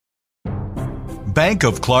Bank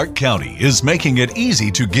of Clark County is making it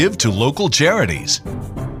easy to give to local charities.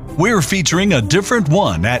 We're featuring a different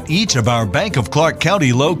one at each of our Bank of Clark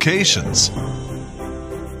County locations.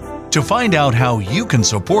 To find out how you can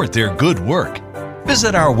support their good work,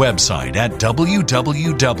 visit our website at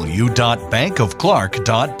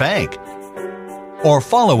www.bankofclark.bank or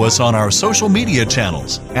follow us on our social media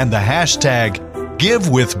channels and the hashtag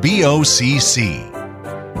GiveWithBOCC.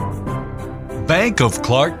 Bank of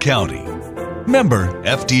Clark County. Member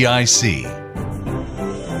FDIC.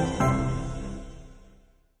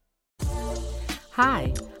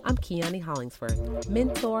 Hi, I'm Kiani Hollingsworth,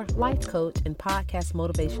 mentor, life coach, and podcast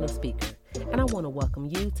motivational speaker, and I want to welcome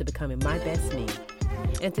you to Becoming My Best Me.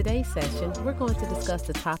 In today's session, we're going to discuss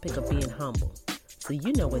the topic of being humble. So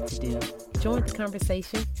you know what to do. Join the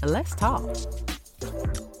conversation and let's talk.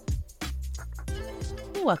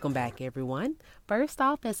 Welcome back, everyone. First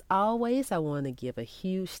off, as always, I want to give a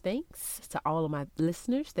huge thanks to all of my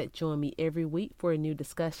listeners that join me every week for a new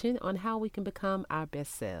discussion on how we can become our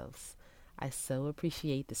best selves. I so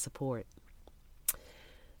appreciate the support.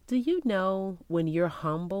 Do you know when you're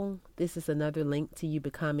humble, this is another link to you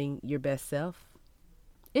becoming your best self?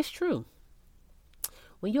 It's true.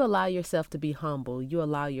 When you allow yourself to be humble, you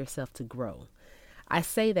allow yourself to grow. I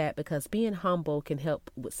say that because being humble can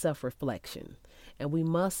help with self-reflection. And we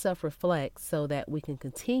must self-reflect so that we can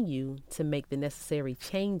continue to make the necessary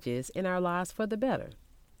changes in our lives for the better.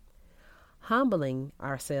 Humbling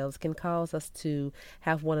ourselves can cause us to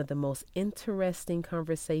have one of the most interesting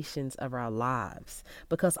conversations of our lives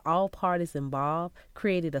because all parties involved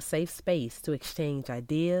created a safe space to exchange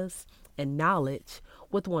ideas and knowledge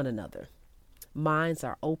with one another. Minds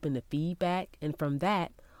are open to feedback, and from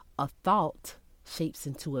that, a thought shapes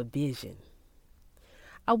into a vision.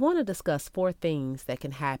 I want to discuss 4 things that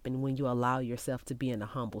can happen when you allow yourself to be in a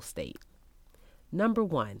humble state. Number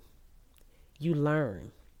 1, you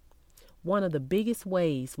learn. One of the biggest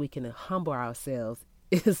ways we can humble ourselves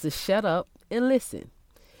is to shut up and listen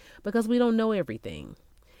because we don't know everything.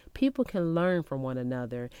 People can learn from one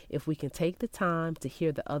another if we can take the time to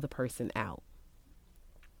hear the other person out.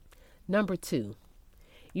 Number 2,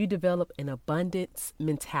 you develop an abundance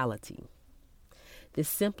mentality. This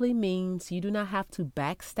simply means you do not have to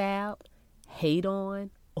backstab, hate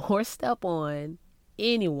on, or step on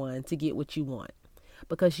anyone to get what you want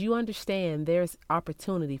because you understand there's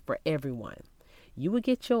opportunity for everyone. You will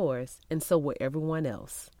get yours, and so will everyone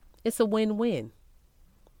else. It's a win-win.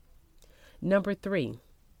 Number 3,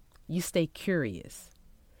 you stay curious.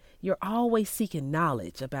 You're always seeking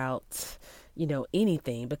knowledge about,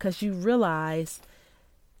 anything because you realize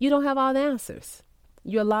you don't have all the answers.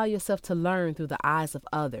 You allow yourself to learn through the eyes of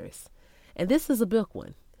others. And this is a big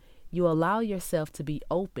one. You allow yourself to be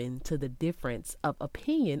open to the difference of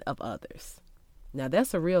opinion of others. Now,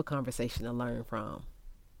 that's a real conversation to learn from.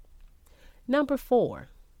 Number 4,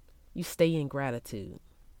 you stay in gratitude.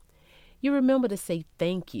 You remember to say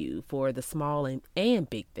thank you for the small and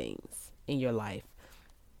big things in your life.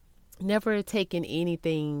 Never taking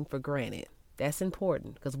anything for granted. That's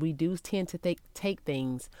important because we do tend to take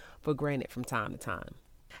things for granted from time to time.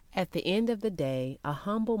 At the end of the day, a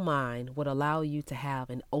humble mind would allow you to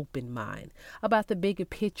have an open mind about the bigger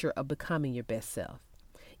picture of becoming your best self.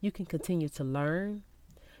 You can continue to learn,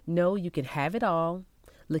 know you can have it all,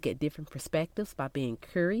 look at different perspectives by being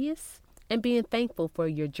curious and being thankful for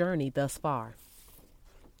your journey thus far.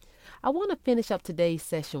 I want to finish up today's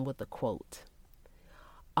session with a quote.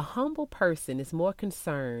 A humble person is more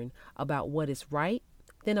concerned about what is right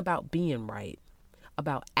than about being right,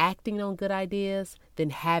 about acting on good ideas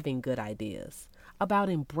than having good ideas, about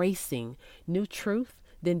embracing new truth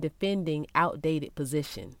than defending outdated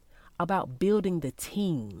position, about building the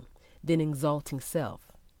team than exalting self,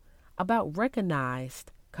 about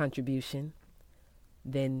recognized contribution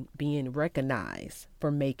than being recognized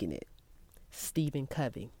for making it. Stephen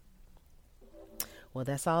Covey. Well,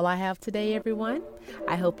 that's all I have today, everyone.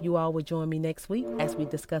 I hope you all will join me next week as we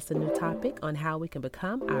discuss a new topic on how we can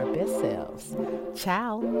become our best selves.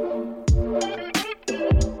 Ciao.